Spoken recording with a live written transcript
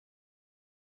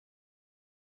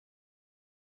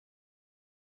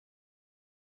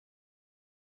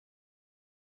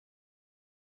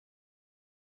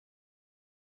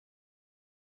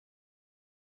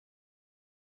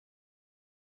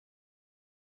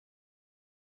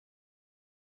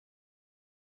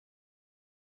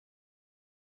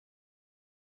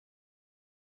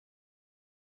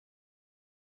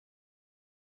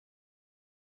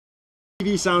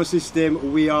TV sound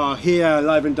system, we are here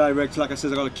live and direct. Like I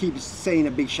said, I gotta keep saying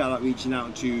a big shout out, reaching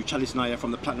out to Chalice Naya from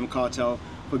the Platinum Cartel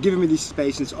for giving me this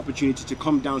space and this opportunity to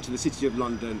come down to the city of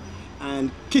London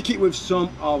and kick it with some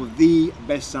of the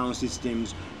best sound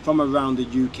systems from around the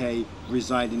UK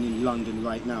residing in London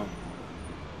right now.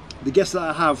 The guest that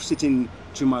I have sitting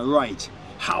to my right,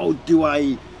 how do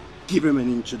I give him an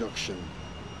introduction?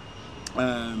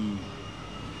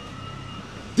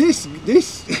 This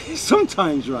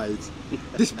sometimes, right,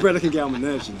 this brother can get on my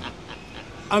nerves, you know.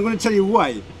 I'm going to tell you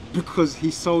why. Because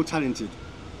he's so talented.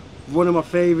 One of my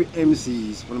favourite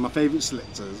MCs, one of my favourite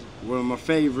selectors, one of my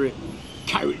favourite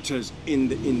characters in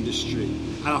the industry.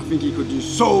 And I think he could do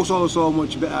so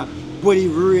much better. But he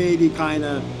really kind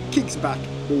of kicks back.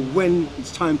 But when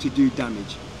it's time to do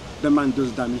damage, the man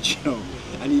does damage, you know.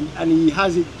 And he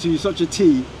has it to such a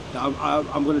T that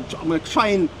I'm gonna try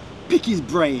and pick his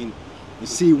brain and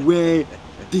see where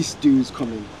this dude's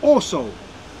coming. Also,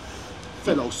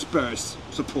 fellow Spurs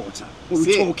supporter. What are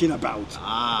we talking about?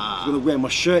 I'm gonna wear my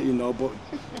shirt, you know, but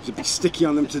it's a bit sticky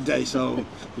on them today, so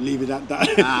we'll leave it at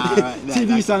that. Right,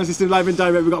 TV sound system live and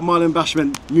direct. We've got Marlon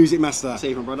Bashment, music master.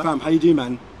 Saving, brother. Fam, how you doing,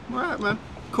 man? Alright, man.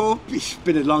 Cool. It's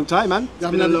been a long time, man. I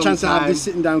haven't had a chance to have this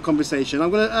sitting down conversation. I'm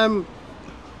gonna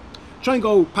try and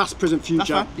go past, present,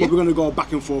 future, but we're gonna go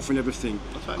back and forth and everything.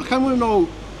 I kind of want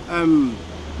to know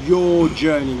your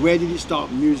journey. Where did it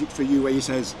start, music for you, where you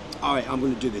says, all right, I'm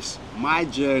gonna do this? My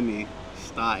journey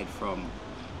started from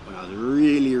when I was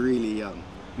really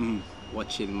young,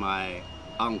 watching my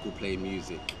uncle play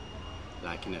music,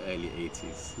 like in the early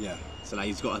 80s. Yeah. So like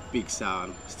he's got a big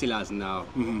sound, still has now,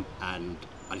 and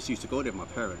I just used to go there with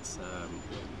my parents.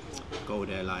 Go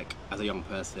there like as a young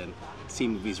person, see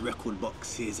him with his record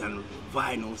boxes and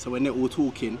vinyl. So when they're all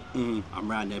talking,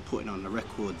 I'm around there putting on the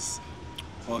records.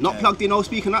 Okay. Not plugged in, no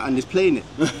speaker, and just playing it.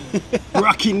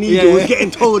 Rocking needles,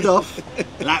 getting told off.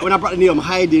 Like when I brought the needle, I'm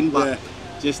hiding, but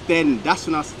just then, that's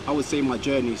when I would say my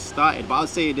journey started. But I would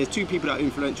say there's two people that are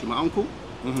influential: my uncle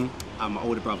and my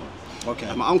older brother.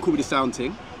 Okay. My uncle with the sound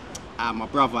thing, and my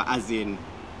brother, as in,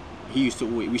 he used to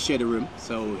always, we shared a room,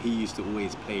 so he used to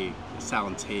always play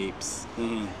sound tapes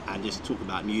and just talk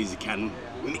about music and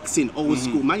mixing old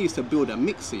school. Man used to build a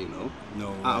mixer, you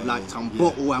know, out of like some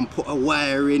bottle and put a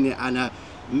wire in it and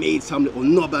made some little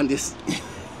knob and this.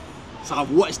 So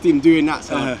I've watched him doing that,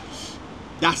 so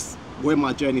that's where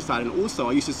my journey started. And also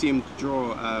I used to see him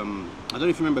draw, I don't know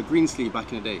if you remember Greensleeve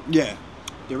back in the day. Yeah.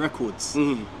 The records,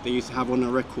 they used to have on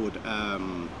a record,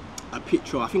 a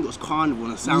picture, I think it was Carnival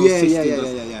and a sound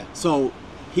system. Yeah. So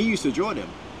he used to draw them.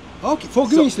 Okay, for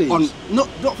Greensleeves? Not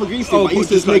for Greensleeves, but he used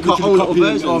to just make our own little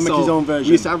version. Oh, make his own version.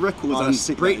 We used to have records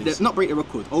and not break the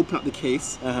record, open up the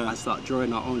case and start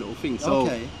drawing our own little thing.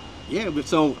 So, yeah,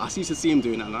 so I used to see him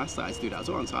doing that and I started to do that as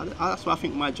well. So that's where I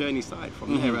think my journey started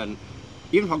from there. And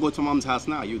even if I go to Mum's house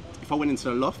now, if I went into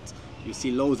the loft, you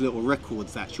see loads of little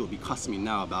records that she'll be cussing me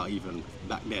now about even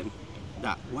back then.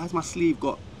 That, why has my sleeve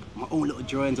got my own little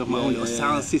drawings of my own little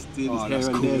sound systems here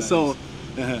and there. So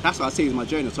that's what I say is my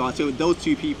journey. So I say those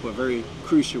two people are very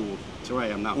crucial to where I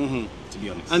am now, to be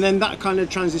honest. And then that kind of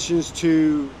transitions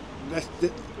to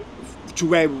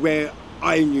where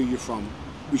I knew you from,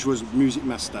 which was Music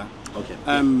Master. Okay.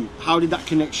 How did that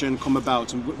connection come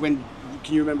about, and when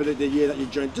can you remember the year that you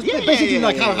joined? Just basically,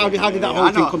 like how did that whole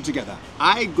thing come together?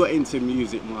 I got into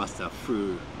Music Master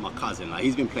through my cousin. Like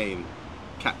he's been playing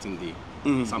Captain D.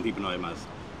 Some people know him as.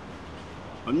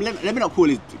 Let me not call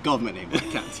his government name, but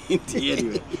Captain D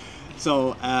anyway.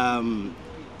 So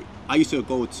I used to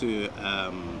go to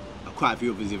quite a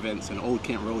few of his events in Old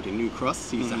Kent Road in New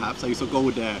Cross. He used to have. So I used to go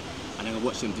there and then I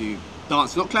watch them do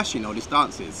dances, not clashing, these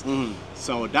dances.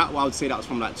 So that I would say that was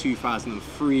from like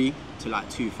 2003 to like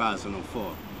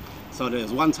 2004. So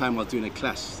there's one time I was doing a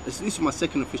clash. This was my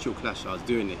second official clash. I was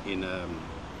doing it in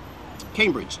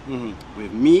Cambridge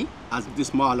with me as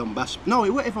this Marlon Bashment. No, it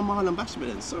wasn't even Marlon Bashment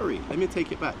then, sorry, let me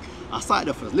take it back. I started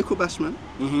off as Little Bashment,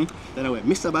 then I went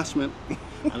Mr. Bashment,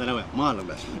 and then I went Marlon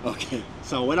Bashment. Okay.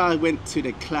 So when I went to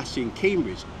the clash in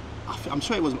Cambridge, I'm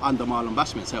sure it was under Marlon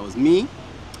Bashment, so it was me,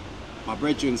 my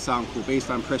brethren sound called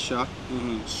Baseline Pressure,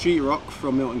 Street Rock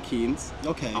from Milton Keynes,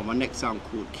 and my next sound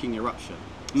called King Eruption.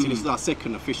 So this is our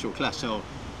second official clash. So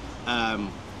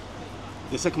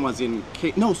the second one's in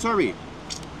no, sorry,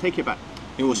 take it back.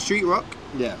 It was Street Rock.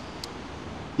 Yeah.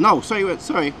 No, sorry.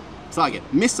 Start again.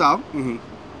 Missile,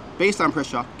 Baseline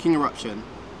Pressure, King Eruption,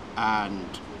 and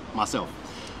myself.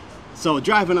 So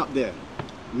driving up there,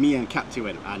 me and Captain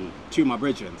went, and two of my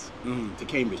brethren to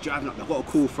Cambridge. Driving up, I got a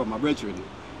call from my brethren.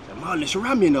 Said, "Man, it's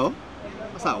ram, you know."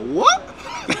 I was like, "What?"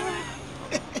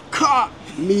 Car.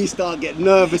 Me start getting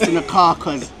nervous in the car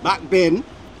because back then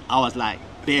I was like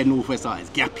bare Northwest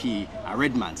artists, Gappy and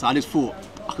Redman. So I just thought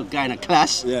I could go in a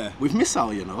clash with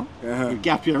Missile, you know, with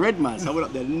Gappy and Redman. So I went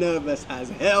up there nervous as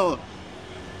hell.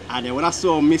 And then when I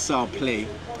saw Missile play,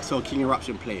 I saw King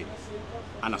Eruption play,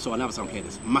 and I saw another song play,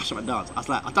 this Mash Up a Dance. I was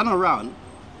like, I done a round,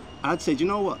 and I'd said, you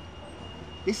know what?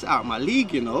 This is out of my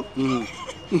league, you know.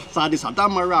 So I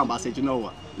done my round, but I said, you know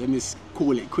what? Let me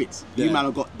call it quits. You man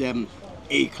have got them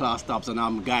A-class dubs, and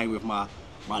I'm going with my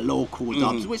local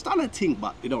dubs, which done a thing,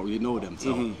 but they don't really know them.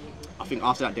 So I think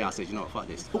after that day, I said, you know what? Fuck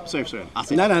this. Oops, sorry. I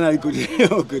said, no, good.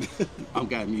 Oh, good. I'm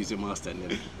going Music Master, and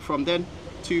then from then,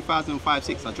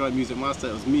 2005-06, I joined Music Master.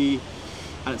 It was me,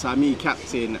 at the time, me,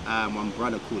 Captain, and one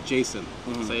brother called Jason.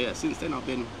 So yeah, since then I've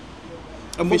been.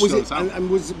 And what was it? And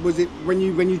was it when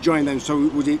you joined them? So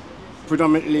was it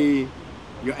predominantly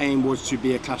your aim was to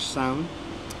be a Clash sound?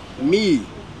 Me,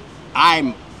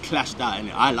 I'm Clashed out in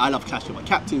it. I love Clash, but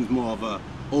Captain's more of a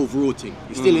overall thing.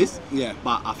 It still is. Yeah.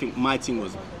 But I think my thing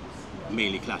was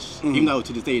mainly Clash. Even though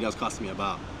to this day he does cuss me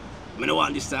about, I don't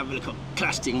want this to have a little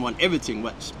Clash thing, I want everything,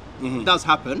 which it does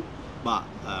happen. But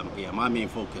yeah, my main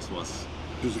focus was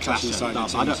the Clash side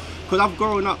of things. Because I've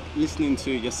grown up listening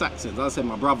to your Saxons. As I said,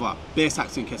 my brother, bare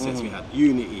Saxon cassettes we had,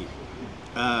 Unity,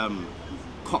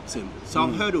 Cockton. So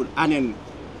I've heard all, and then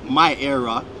my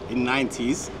era in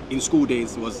 90s, in school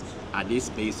days, was at this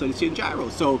Bass and Gyro.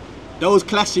 So those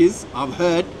clashes I've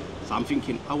heard, so I'm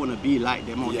thinking I want to be like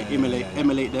them, I want to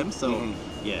emulate them. So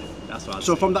yeah, that's what I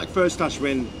So from that first clash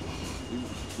when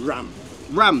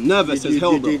Ram, nervous as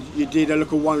hell, bro. You did a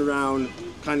little one round,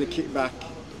 kind of kick back.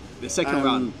 The second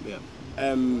round,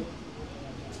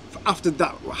 after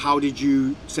that, how did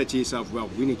you say to yourself, well,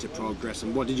 we need to progress,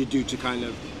 and what did you do to kind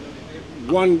of,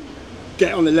 one,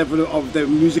 get on the level of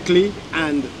them musically?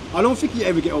 And I don't think you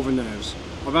ever get over nerves.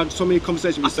 I've had so many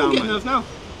conversations with Soundman. I still get nerves now.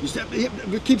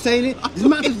 You keep saying it.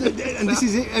 And this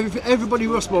is it. Everybody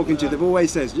who I've spoken to, they've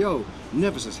always says, yo,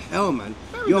 nervous as hell, man.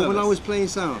 Nervous. When I was playing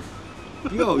sound,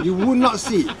 yo, you would not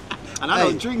see. And I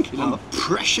don't drink, you know.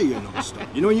 Pressure, you know, stuff.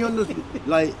 You know, when you're on the,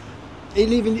 like,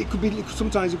 it could be,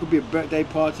 sometimes it could be a birthday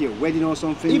party, a wedding or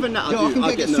something. Even that, I can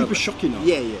get super shock, you know.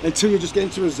 Yeah. Until you just get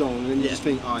into a zone and you just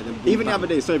think, alright, then. Even the other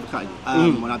day, sorry for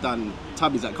cutting, when I done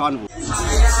Tubbies at Carnival.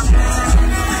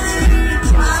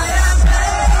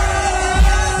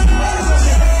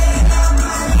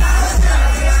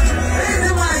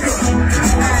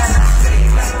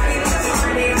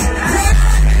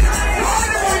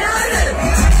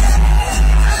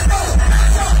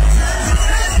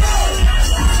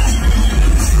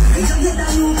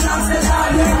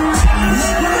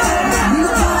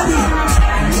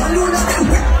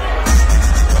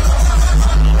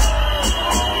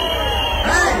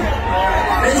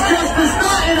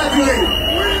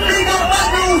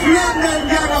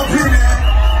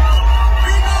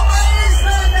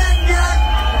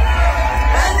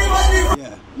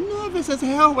 As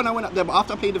hell when I went up there, but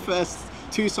after I played the first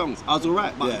 2 songs, I was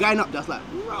alright. But going up there, I was like,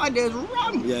 right, there's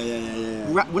Ram.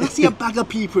 Yeah. When I see a bag of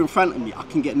people in front of me, I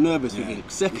can get nervous within a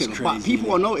second. But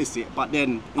people will notice it, but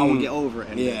then I will get over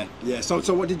it. And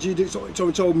So what did you do?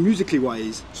 So musically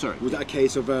wise, sorry, was that a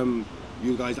case of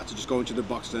you guys had to just go into the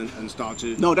box and start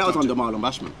to? No, that was under Marlon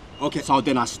Bashment. Okay. So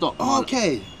then I stopped.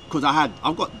 Okay. Because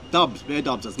I've got dubs, bare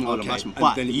dubs as Marlon Bashment,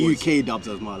 but UK dubs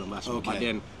as Marlon Bashment. Okay. But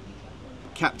then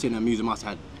Captain and Music Master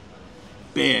had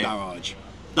bare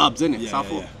dubs in it, so I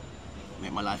thought,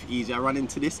 make my life easier, I run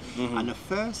into this. And the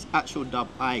first actual dub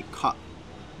I cut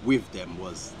with them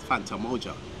was Phantom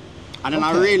Moja. And then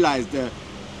I realised the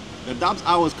dubs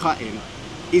I was cutting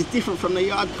is different from the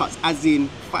yard cuts, as in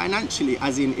financially,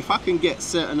 as in if I can get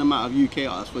certain amount of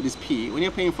UK artists for this P, when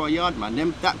you're paying for a yard man,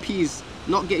 then that P is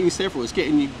not getting you several, it's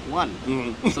getting you one.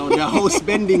 So the whole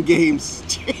spending games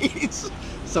changed.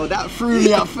 So that threw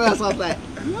me at first. I was like,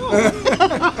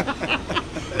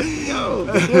 yo,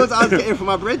 the deals I was getting from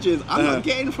my bridges, I'm not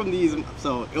getting from these.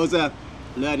 So it was a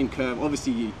learning curve.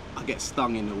 Obviously, I get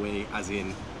stung in a way, as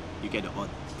in you get the odd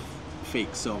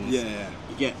fake songs. You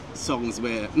get songs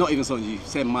where, not even songs, you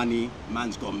send money,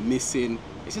 man's gone missing.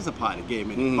 It's just a part of the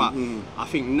game, innit? But I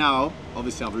think now,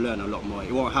 obviously, I've learned a lot more.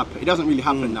 It won't happen. It doesn't really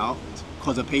happen now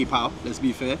because of PayPal, let's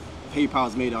be fair.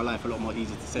 PayPal's made our life a lot more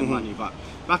easier to send money, but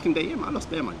back in the day, I lost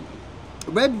their money.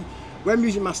 Where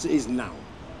Music Master is now,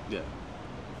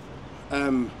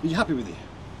 are you happy with it?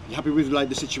 You happy with like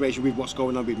the situation with what's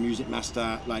going on with Music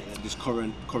Master, like at this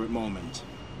current moment?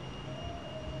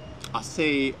 I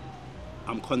say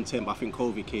I'm content, but I think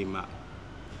COVID came at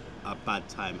a bad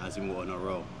time, as in we're on a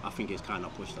roll. I think it's kind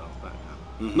of pushed us back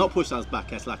now. Not pushed us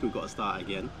back, it's like we've got to start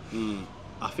again.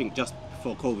 I think just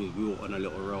before COVID, we were on a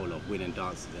little roll of winning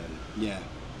dances and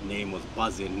name was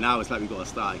buzzing. Now it's like we've got to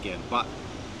start again. But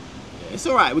It's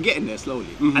all right. We're getting there slowly,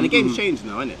 and the game's changed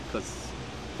now, isn't it? Because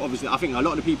obviously, I think a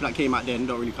lot of the people that came out then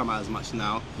don't really come out as much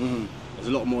now. There's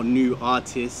a lot more new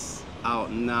artists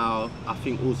out now. I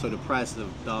think also the price of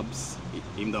dubs,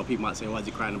 even though people might say, why is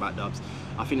he crying about dubs?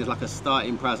 I think there's like a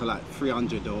starting price of like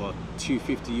 300 or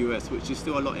 250 US, which is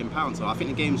still a lot in pounds. So I think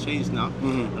the game's changed now,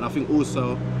 and I think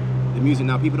also the music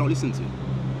now people don't listen to.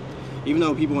 Even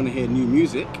though people want to hear new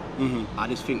music, I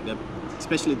just think that,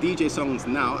 especially the DJ songs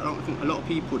now, I don't think a lot of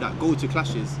people that go to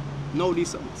clashes know these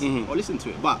songs or listen to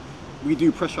it. But we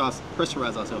do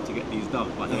pressurize ourselves to get these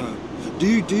dubs. But do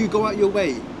you go out your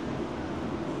way?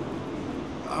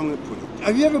 I'm gonna put it.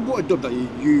 Have you ever bought a dub that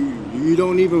you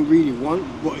don't even really want,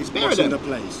 but it's busting the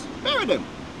place? Bury them.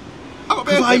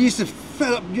 Because I used to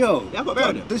fell up, yo. Yeah, I got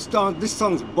buried them. This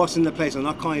song's busting the place, and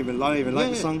I can't even like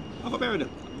the song. I got buried them.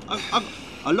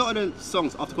 A lot of the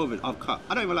songs after COVID I've cut.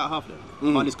 I don't even like half of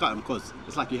them. But I just cut them because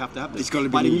it's like you have to have them. It's gotta be.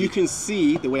 But then you can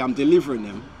see the way I'm delivering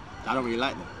them. I don't really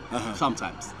like them.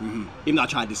 Sometimes, even though I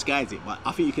try to disguise it, but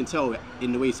I think you can tell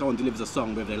in the way someone delivers a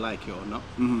song whether they like it or not.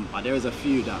 But there is a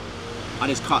few that I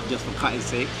just cut just for cutting's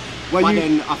sake. But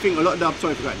then I think a lot of dubs,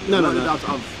 sorry for cutting. A lot of the dubs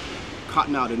I've cut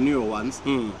now, the newer ones,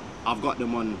 I've got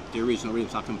them on the original rhythm,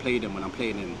 so I can play them when I'm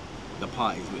playing in the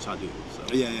parties, which I do.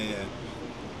 So. Yeah.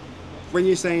 When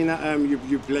you're saying that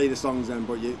you play the songs then,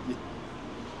 but you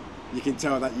can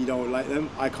tell that you don't like them,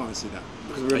 I can't see that.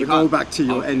 Because we're going to go back to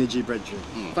your energy, brethren.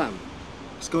 Fam,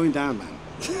 it's going down, man.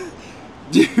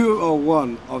 You are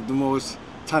one of the most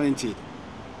talented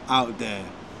out there,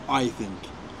 I think.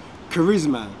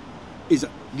 Charisma is...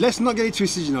 Let's not get it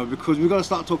twisted, you know, because we've got to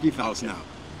start talking facts now.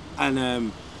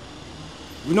 And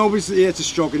nobody's here to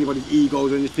stroke anybody's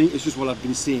egos or anything. It's just what I've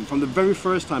been seeing. From the very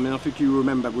first time, and I think you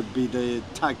remember, would be the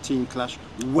tag team clash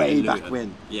way back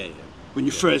when. Yeah. When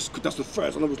you first... That's the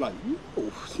first one. I was like,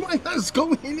 oh, my man's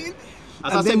going in.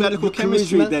 As I said, we had a good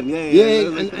chemistry then,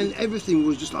 and everything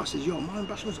was just, I said, yo, Marlon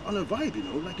Bashment's on a vibe, you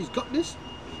know, like he's got this.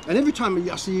 And every time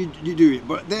I see you do it,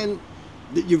 but then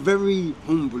you're very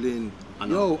humbling.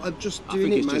 Yo, I'm just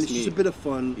doing it, man. It's just a bit of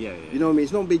fun. You know what I mean?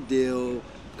 It's not a big deal. We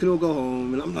can all go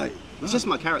home. And I'm like, it's just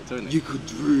my character, isn't it? You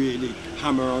could really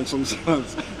hammer on some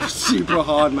songs super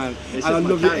hard, man. And I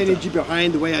love your energy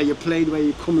behind the way how you play, the way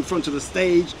you come in front of the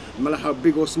stage. No matter how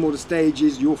big or small the stage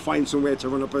is, you'll find somewhere to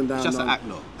run up and down. It's just an act,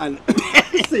 though. And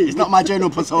it's not my general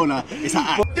persona, it's an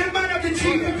act. The man of the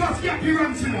team who got to get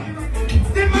appearance, you know.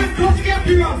 The man got to get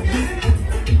appearance.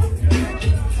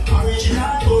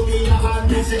 Original,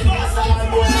 music,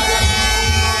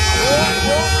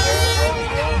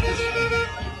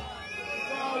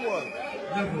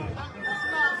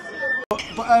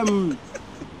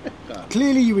 but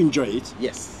clearly you enjoy it.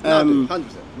 Yes. 100%.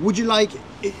 Would you like?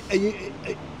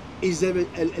 Is there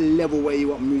a level where you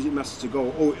want Music Masters to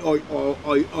go,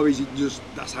 or is it just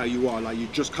that's how you are? Like you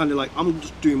just kind of like, I'm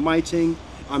just doing my thing.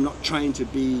 I'm not trying to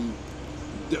be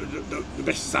the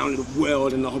best sound in the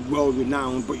world and the world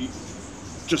renowned, but you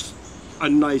just a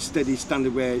nice steady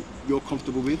standard where you're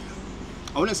comfortable with.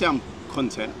 I wouldn't say I'm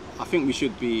content. I think we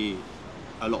should be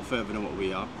a lot further than what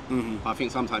we are. I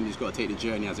think sometimes you just got to take the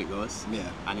journey as it goes,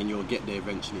 and then you'll get there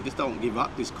eventually. Just don't give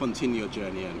up. Just continue your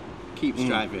journey and keep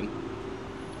striving.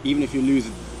 Even if you lose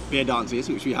bear dances,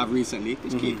 which we have recently,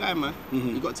 just keep going, man.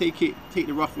 You got to take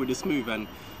the rough with the smooth, and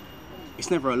it's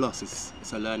never a loss.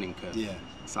 It's a learning curve.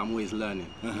 So I'm always learning.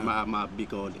 No matter my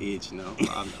big old age, you know.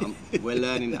 We're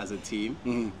learning as a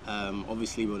team.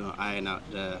 Obviously, we're not iron out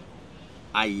the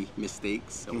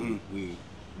mistakes that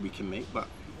we can make, but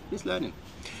just learning.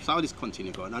 So I'll just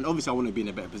continue going. And obviously, I want to be in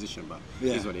a better position, but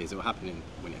it is what it is. It will happen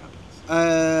when it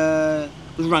happens.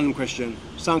 Just a random question.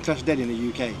 Sound clash dead in the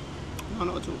UK? No,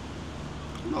 not at all.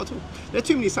 Not at all. There are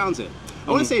too many sounds here.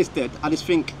 I wouldn't say it's dead. I just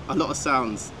think a lot of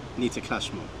sounds need to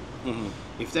clash more.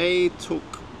 If they took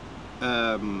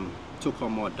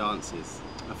on more dances,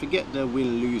 and forget the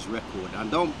win-lose record,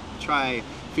 and don't try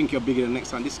think you're bigger than the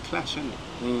next one. This clash,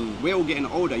 innit? We're all getting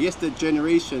older. Yes, the new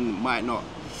generation might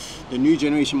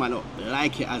not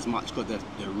like it as much because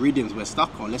the rhythms we're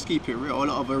stuck on. Let's keep it real. A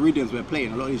lot of the rhythms we're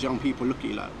playing, a lot of these young people look at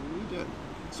you like, what are you doing?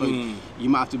 So you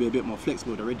might have to be a bit more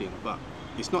flexible with the rhythm, but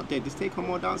it's not dead. Just take on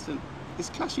more dance and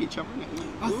just clash each other,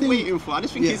 innit? I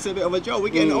just think it's a bit of a joke. We're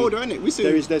getting older,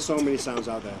 innit? There's so many sounds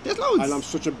out there. There's loads. And I'm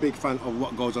such a big fan of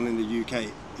what goes on in the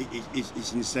UK.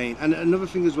 It's insane. And another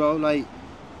thing as well, like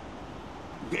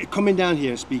coming down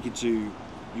here and speaking to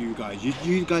you guys.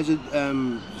 You guys are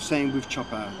the same with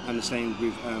Chopper and the same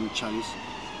with Chalice.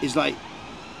 It's like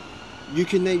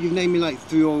you've named me like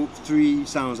three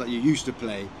sounds that you used to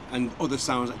play and other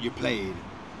sounds that you played,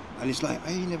 and it's like,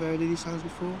 hey, you never heard of these sounds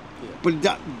before. But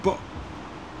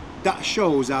that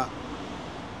shows that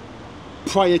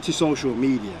prior to social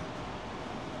media,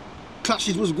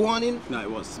 Clashes was going in. No, it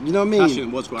was. You know what I mean?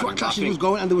 Clashing was going. Clashes was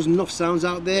going, and there was enough sounds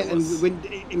out there. It And was.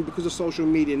 because of social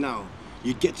media now,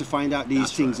 you get to find out these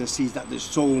That's things right. and see that there's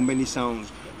so many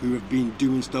sounds who have been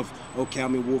doing stuff. Okay,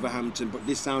 I'm in Wolverhampton, but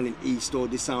this sound in East or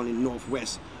this sound in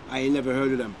Northwest, I ain't never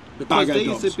heard of them. Because Bagger they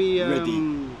used to dubs, be.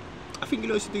 ready. I think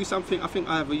you used to do something. I think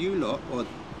either you lot or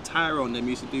Tyrone them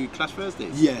used to do Clash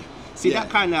Thursdays. Yeah. See yeah. that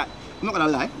kind of. I'm not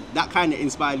gonna lie. That kind of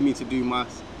inspired me to do my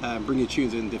bring your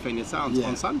tunes and defend your sounds Yeah.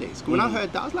 on Sundays. When I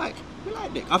heard that, I was like, we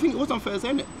like it. I think it was on Thursday,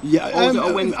 innit? Yeah, Or was it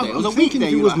a Wednesday? It was a thinking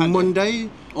weekday. it was you lot had Monday.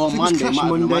 Or I think it was Monday, Clash might have been a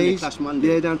Monday, Mondays. Clash Monday.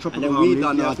 Yeah, down Tropical And then we Harmony.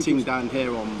 done Yeah, I our think thing it was- down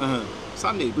here on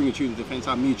Sunday, bring your tunes and defend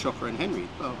time, me, Chopper and Henry.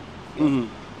 Well, yeah.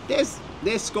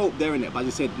 There's scope there in it, but I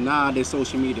just said, nah, there's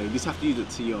social media. You just have to use it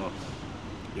to your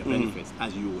benefits,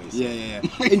 as you always say.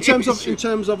 Yeah. In terms of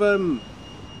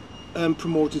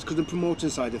promoters, because the promoting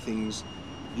side of things,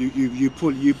 you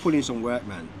pull in some work,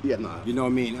 man. Yeah, no. You know what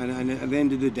I mean? And at the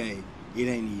end of the day, it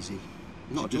ain't easy.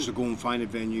 Not just to at go and find a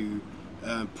venue,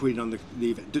 put it on the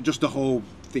event, just the whole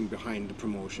thing behind the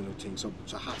promotional thing. So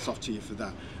hats off to you for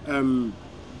that.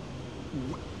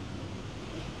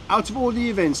 Out of all the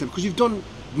events, because you've done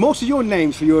most of your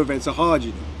names for your events are hard,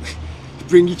 you know.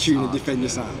 Bring your tune and defend your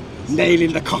sound.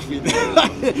 Nailing the coffin.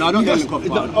 No, I don't nail the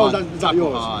coffin. Is that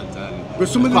yours? Hard, But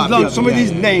some of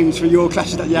these names for your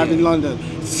clashes that you have in London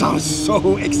sound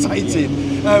so exciting.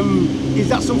 Is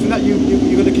that something that you're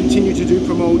going to continue to do?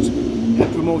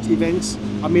 Promote events?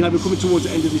 I mean, like we're coming towards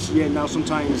the end of this year now.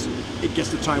 Sometimes it gets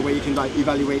the time where you can like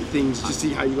evaluate things to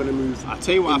see how you're going to move. I'll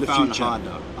tell you what in I the found future.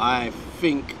 harder. I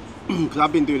think, because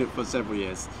I've been doing it for several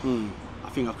years, I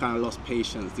think I've kind of lost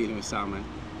patience dealing with soundmen.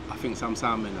 I think some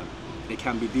soundmen, they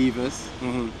can be divas.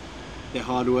 They're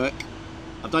hard work.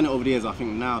 I've done it over the years. I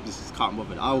think now this is can't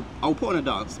bother. I'll put on a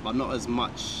dance, but not as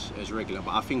much as regular.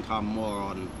 But I think I'm more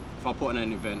on. If I put on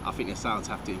an event, I think the sounds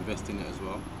have to invest in it as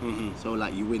well. So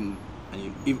like you win,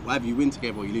 and either you win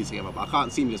together or you lose together. But I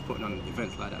can't see me just putting on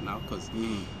events like that now because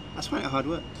that's quite hard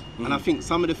work. And I think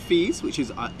some of the fees, which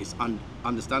is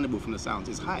understandable from the sounds,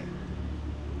 is high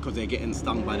because they're getting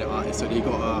stung by the artist. So they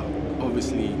gotta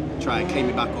obviously try and claim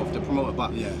it back off the promoter.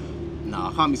 But no,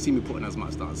 I can't see me putting as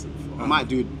much dance. I might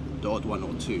do the odd one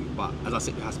or two, but as I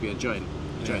said, it has to be a joint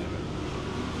event.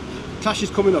 Clash is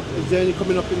coming up. Is there any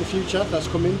coming up in the future that's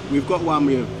coming? We've got one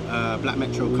with Black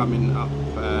Metro coming up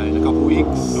in a couple of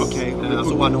weeks. Okay, that's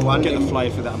a one-on-one. Get a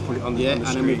flyer for that and put it on the Yeah, on the and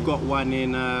screen. then we've got one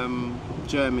in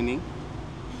Germany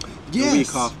Yes. the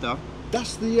week after.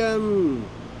 That's the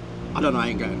I don't know, I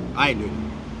ain't doing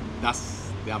it. That's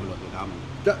the other lot doing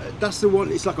it. that's the one.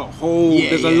 It's like a whole.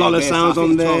 There's a lot of sounds I think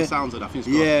on it's 12 there. sounds on it. I think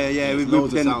it's Yeah. there's With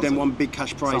loads of sounds then on one it. big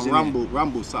cash prize. Some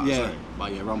rumble sound. Yeah. Sorry,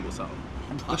 but yeah, rumble sound.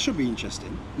 That should be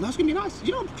interesting. No, it's gonna be nice.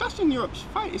 You know, Clash in Europe's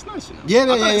fine. It's nice, you know. Yeah. I've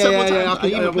done it several times. I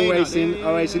even I've played always out seen. there.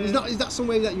 Always seen. Is that some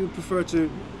way that you prefer to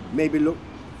maybe look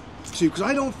to? Because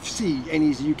I don't see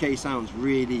any UK sounds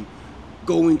really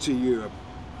going to Europe,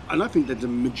 and I think that the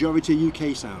majority of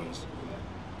UK sounds,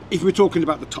 if we're talking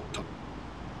about the top,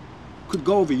 could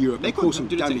go over Europe and cause some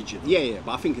do the thing. damage. Yeah,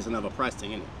 but I think it's another price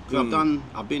thing, innit? Because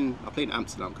I played in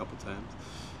Amsterdam a couple of times.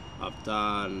 I've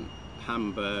done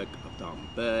Hamburg, I've done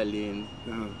Berlin,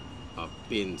 I've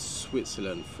been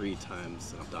Switzerland 3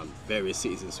 times. I've done various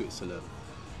cities in Switzerland.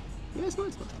 Yeah, it's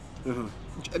nice, man.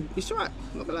 It's alright.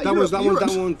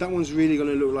 That one's really going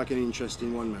to look like an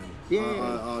interesting one, man. Yeah,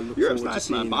 I look Europe's forward to nice,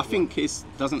 seeing man. But I that think it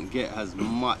doesn't get as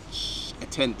much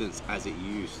attendance as it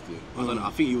used to. I don't know. I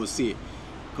think you will see it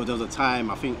because there was a time.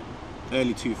 I think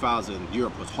early 2000,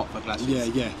 Europe was hot for clashes.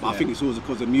 Yeah. But I think it's also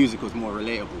because the music was more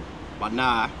relatable. But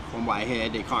now, from what I hear,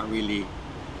 they can't really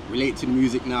relate to the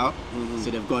music now.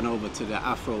 So they've gone over to the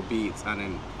Afro beats and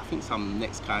then I think some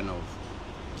next kind of.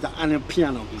 And a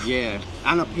piano. Yeah,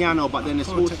 and a piano, but then it's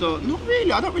also not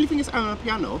really. I don't really think it's and a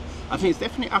piano. I think it's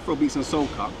definitely Afro beats and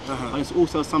soca, and it's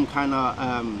also some kind of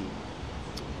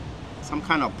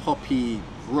poppy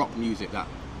rock music that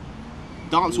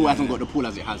dancehall hasn't got the pull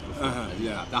as it has before.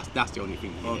 That's the only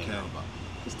thing. Okay, but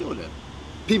it's still there.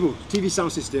 People, TV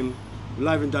sound system,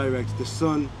 live and direct. The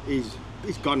sun is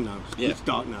gone now. Yeah. It's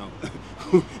dark now,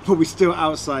 but we're still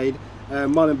outside.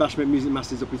 Marlon Bashment, Music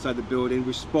Masters, up inside the building.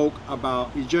 We spoke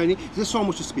about his journey. There's so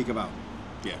much to speak about.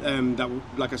 Yeah. That,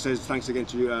 like I said, thanks again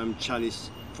to Chalice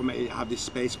for making it have this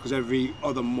space. Because every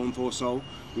other month or so,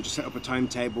 we just set up a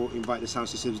timetable, invite the sound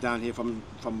systems down here from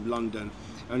London,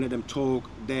 and let them talk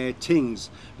their things.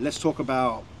 Let's talk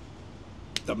about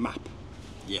the map.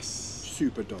 Yes.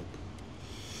 Super dope.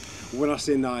 When I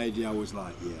seen the idea, I was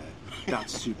like, yeah,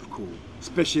 that's super cool.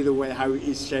 Especially the way how it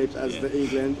is shaped as the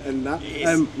England and that.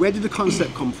 Where did the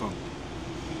concept come from?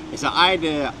 It's an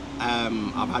idea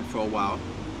I've had for a while.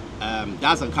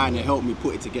 Daz kind of helped me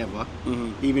put it together,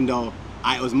 even though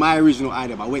it was my original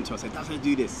idea. But I went to him and said, Daz, let's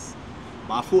do this.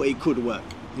 But I thought it could work.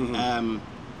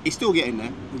 It's still getting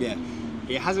there. Yeah.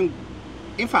 It hasn't.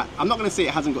 In fact, I'm not going to say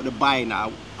it hasn't got the buy-in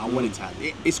that I want it to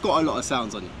have. It's got a lot of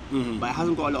sounds on it, but it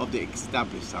hasn't got a lot of the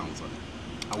established sounds on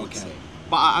it, I would say.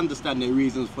 But I understand their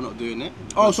reasons for not doing it.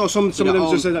 Oh, so some of them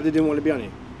just said that they didn't want to be on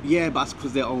it? Yeah, but that's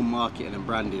because their own marketing and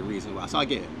branding reasons why. So I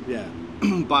get it. Yeah.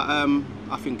 But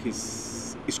I think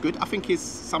it's good. I think it's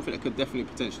something that could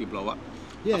definitely potentially blow up.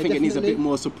 Yeah, I think it needs a bit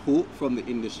more support from the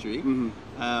industry.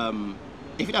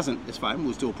 If it doesn't, it's fine.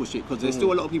 We'll still push it because there's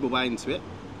still a lot of people buying into it.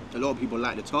 A lot of people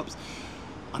like the tops.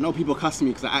 I know people cuss me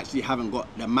because I actually haven't got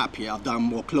the map yet. I've done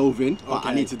more clothing, but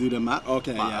I need to do the map.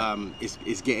 Okay, but, yeah.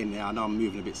 It's getting there. I know I'm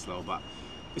moving a bit slow, but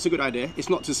it's a good idea. It's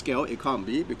not to scale. It can't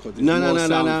be because there's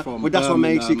no. from But that's what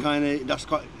makes it kind of. That's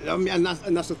quite. I mean, and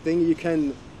that's the thing. You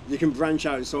can branch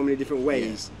out in so many different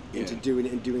ways into doing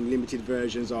it and doing limited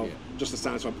versions of just the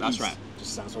sounds from That's East, right.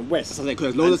 just sounds from West. Because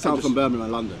there's loads of sound from Birmingham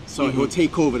and London, so it will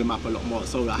take over the map a lot more.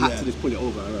 So I had to just pull it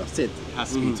over. I said it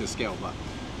has to be to scale, but.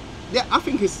 Yeah, I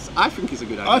think it's a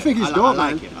good idea. I think it's dope,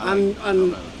 I man. like it.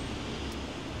 And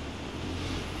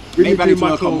really doing to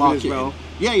my work on clothing as marketing. well.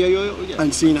 Yeah.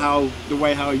 And seeing how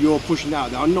you're pushing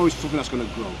out there, I know it's something that's going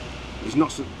to grow. It's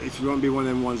not. It won't be one of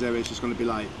them ones there where it's just going to be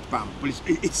like bam. But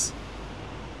it's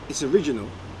original,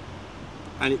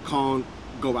 and it can't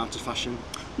go out of fashion.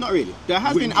 Not really. There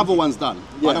has been other ones done.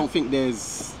 But I don't think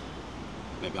there's.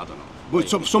 Maybe I don't know. But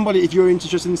somebody, if you're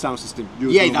interested in sound system,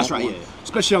 that's right. Yeah.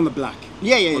 Especially on the black.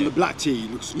 Yeah. On the black tee,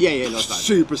 looks looks like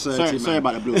super dirty. Sorry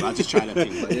about the blue. I just tried that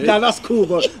thing. But No, that's cool.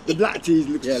 But the black tees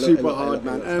look super hard,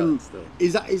 man. Still.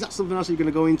 Is that something else you're going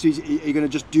to go into? Are you going to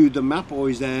just do the map, or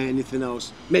is there anything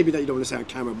else? Maybe that you don't want to say on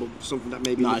camera, but something that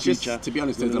maybe in the future. Just, to be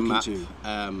honest, there's a map. Into.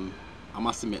 I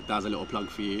must admit, there's a little plug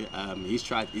for you. He's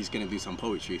going to do some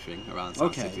poetry thing around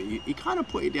South City. He kind of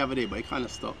put it the other day, but he kind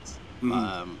of stopped.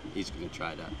 But he's going to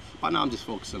try that. But now I'm just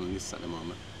focusing on this at the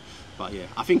moment. But yeah,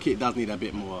 I think it does need a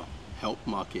bit more help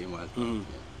marketing-wise.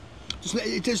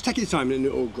 Just take your time and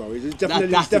it'll grow. It's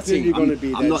definitely going to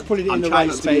be there. Just put it in the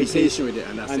right spaces, with it,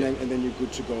 and then you're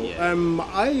good to go. Yeah.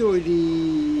 I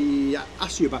already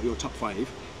asked you about your top 5,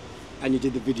 and you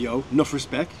did the video. Enough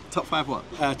respect. Top 5 what?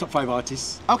 Top 5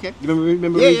 artists. Okay.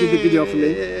 Remember when you did the video for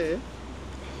me? Yeah.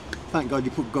 Thank God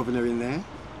you put Governor in there.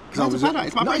 No, it's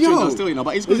my brother still,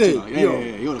 but he's good,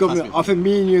 Yeah. Governor, I think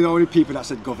me and you are the only people that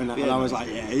said Governor, and I was like,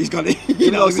 he's got it.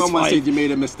 Even though someone said you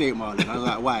made a mistake, Marlon, I was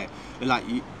like, why? They're like,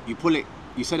 you pull it.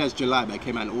 You said it's July, but it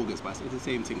came out in August. But I said it's the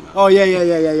same thing now. Oh yeah.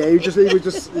 It's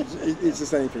the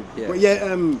same thing. Yeah.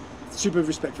 But super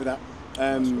respect for that.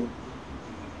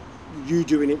 You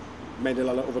doing it made a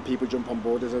lot of other people jump on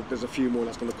board. There's a few more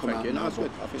that's going to come out. No, as well.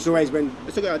 it's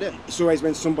a good idea. It's always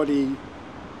when somebody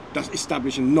that's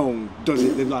established and known does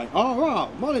it, they're like, oh right,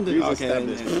 Marlon did it.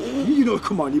 Okay, you know,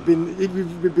 come on, we've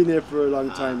been here for a long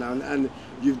time now, and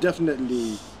you've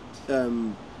definitely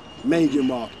made your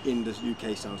mark in the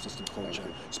UK sound system culture,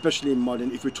 especially in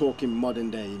modern. If we're talking modern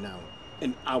day now,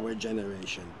 in our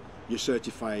generation, you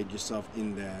certified yourself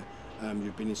in there.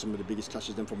 You've been in some of the biggest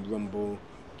clashes, then from Rumble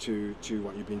to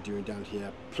what you've been doing down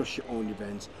here, plus your own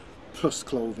events, plus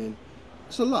clothing.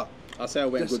 It's a lot. I'll say I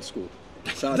went good school.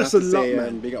 So that's a lot,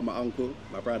 man. Big up my uncle,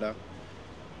 my brother.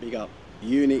 Big up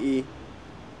Unity,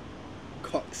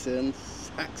 Coxon,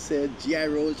 Saxon,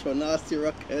 Gyro, Nasty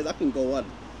Rockers. I can go on.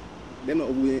 They're not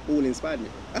all inspired me.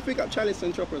 I pick up Chalice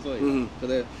and Chopper as well.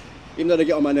 Even though they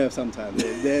get on my nerves sometimes,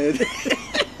 they're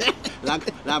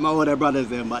like my older brothers,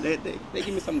 but they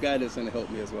give me some guidance and they help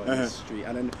me as well in the street.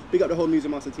 And then big up the whole Music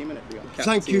Master team, innit?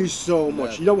 Thank you so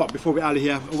much. You know what? Before we're out of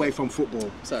here, away from football,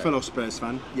 fellow Spurs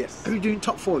fan. Yes. Are you doing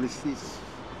top 4 this season?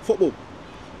 Football.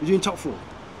 You're doing top 4.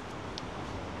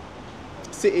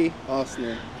 City,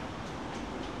 Arsenal,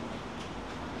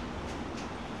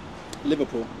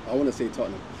 Liverpool. I want to say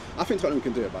Tottenham. I think Tottenham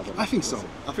can do it, by the way. I think so.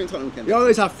 I think Tottenham can do it. You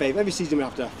always have faith. Every season we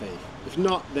have to have faith. If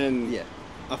not, then... Yeah.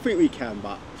 I think we can,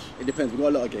 but it depends. We've got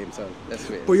a lot of games, so let's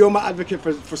wait. But you're my advocate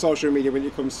for social media when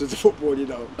it comes to the football, you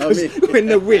know. Because when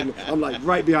they win, I'm like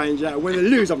right behind you. When they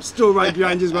lose, I'm still right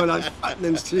behind you as well. Like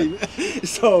Tottenham's team.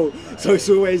 So it's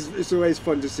always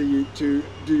fun to see you to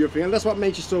do your thing, and that's what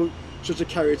makes you such a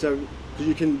character, because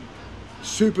you can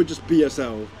super just be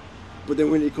yourself. But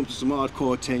then when it comes to some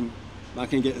hardcore thing, I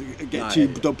can get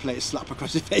 2 dub plates slapped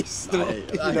across your face. You know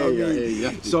what I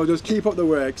mean? So just keep up the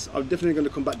works. I'm definitely going to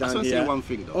come back down here. I just want to say one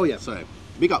thing though. Oh yeah. Sorry.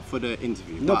 Big up for the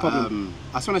interview. No problem.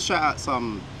 I just want to shout out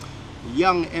some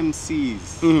young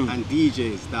MCs and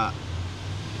DJs that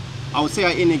I would say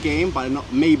are in the game, but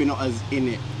maybe not as in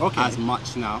it as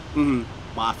much now.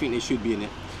 But I think they should be in it.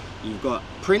 You've got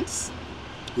Prince.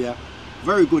 Yeah.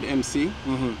 Very good MC.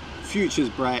 Future's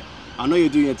bright. I know you're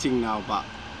doing your thing now, but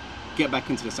get back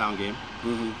into the sound game.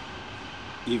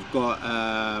 You've got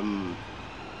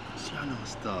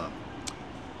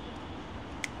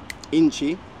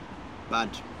Inchi, bad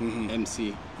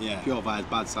MC. Yeah. Pure vibes,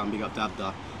 bad sound. Big up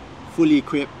Dabda. Fully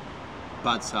equipped,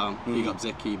 bad sound. Big up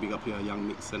Zeki. Big up your young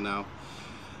mixer now.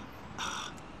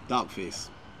 Darkface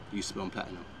used to be on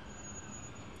platinum.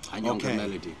 And Younger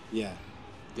Melody. Yeah.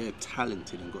 They're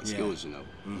talented and got skills, you know.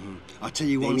 I'll tell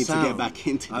you They one need sound. to get back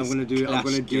into I'm this gonna do clash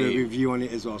a game. review on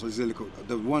it as well. So this is a little,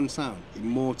 the one sound,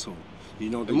 Immortal. You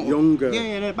know, the Immortal. younger.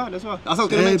 Yeah, they're bad as well. That's what I was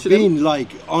gonna They've mention them. been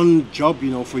like on job, you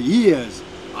know, for years.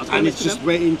 I was gonna And it's mention just them.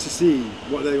 waiting to see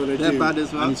what they're gonna do. They're bad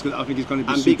as well. And I think it's gonna be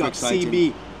And super big up exciting.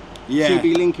 CB. Yeah.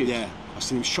 CB linkage. Yeah. I've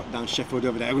seen him shut down Sheffield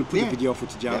over there. I'm gonna put Yeah. the video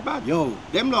footage They're out. bad. Yo.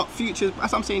 Them lot futures,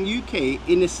 that's what I'm saying, UK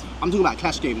in this, I'm talking about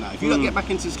clash game now. If you don't get back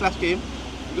into this clash game,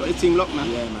 you got the team locked, man.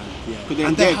 Yeah, man. Yeah. Because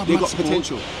And they've have got mad support.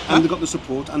 potential. And they've got the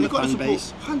support and They've the got fan the base.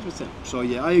 support, 100%. So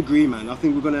yeah, I agree, man. I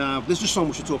think we're gonna have. There's just so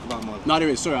much to talk about, man. No, there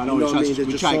is. Sorry, I know You know what I mean? we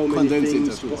There's try just so to many condense it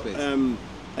into a things. short But, space.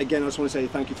 again, I just want to say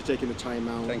thank you for taking the time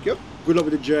out. Thank you. Good luck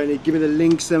with the journey. Give me the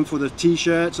links then for the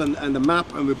t-shirts and the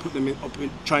map, and we'll put them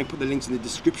try and put the links in the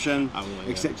description, I will, yeah.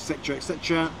 etc.,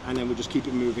 etc. And then we'll just keep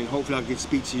it moving. Hopefully, I can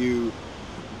speak to you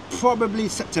probably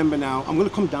September now. I'm gonna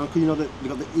come down because you know that we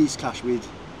got the East Clash with.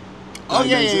 Oh,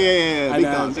 yeah. And, Big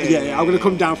dance. yeah, I'm gonna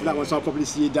come down for that one, so I'll probably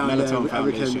see you down Melatonin there, and we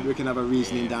Foundation. can have a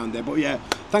reasoning down there. But yeah,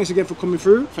 thanks again for coming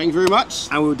through. Thank you very much.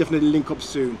 And we'll definitely link up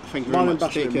soon. Thank you very Marlon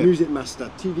much. Take Bashment, care. Music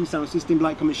Master, TV Sound System.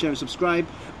 Like, comment, share, and subscribe.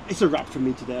 It's a wrap for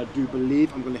me today, I do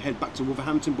believe. I'm going to head back to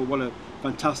Wolverhampton, but what a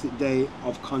fantastic day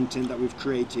of content that we've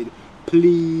created.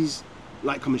 Please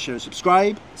like, comment, share, and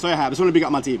subscribe. Sorry, I just want to big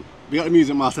up my team. Big up the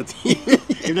Music Master team.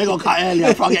 If they got cut earlier,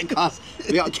 I can't get cussed.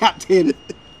 Big up Captain,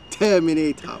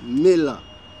 Terminator, Miller,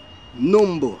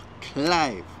 Numbo,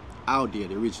 Clive, Audi,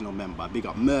 the original member. Big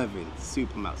up Mervyn,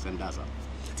 Supermax, and Dazza.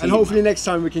 And hopefully next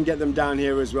time we can get them down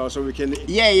here as well, so we can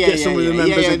Yeah, get some of the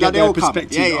members and get they their all come.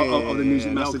 perspective of the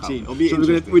Music Master they'll team. come. It'll be So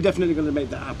interesting. we're definitely going to make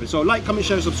that happen. So like, comment,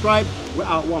 share, and subscribe. We're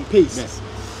out one. Peace. Yes.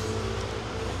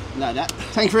 Like that.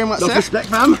 Thank you very much, Enough sir. respect,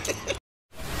 fam.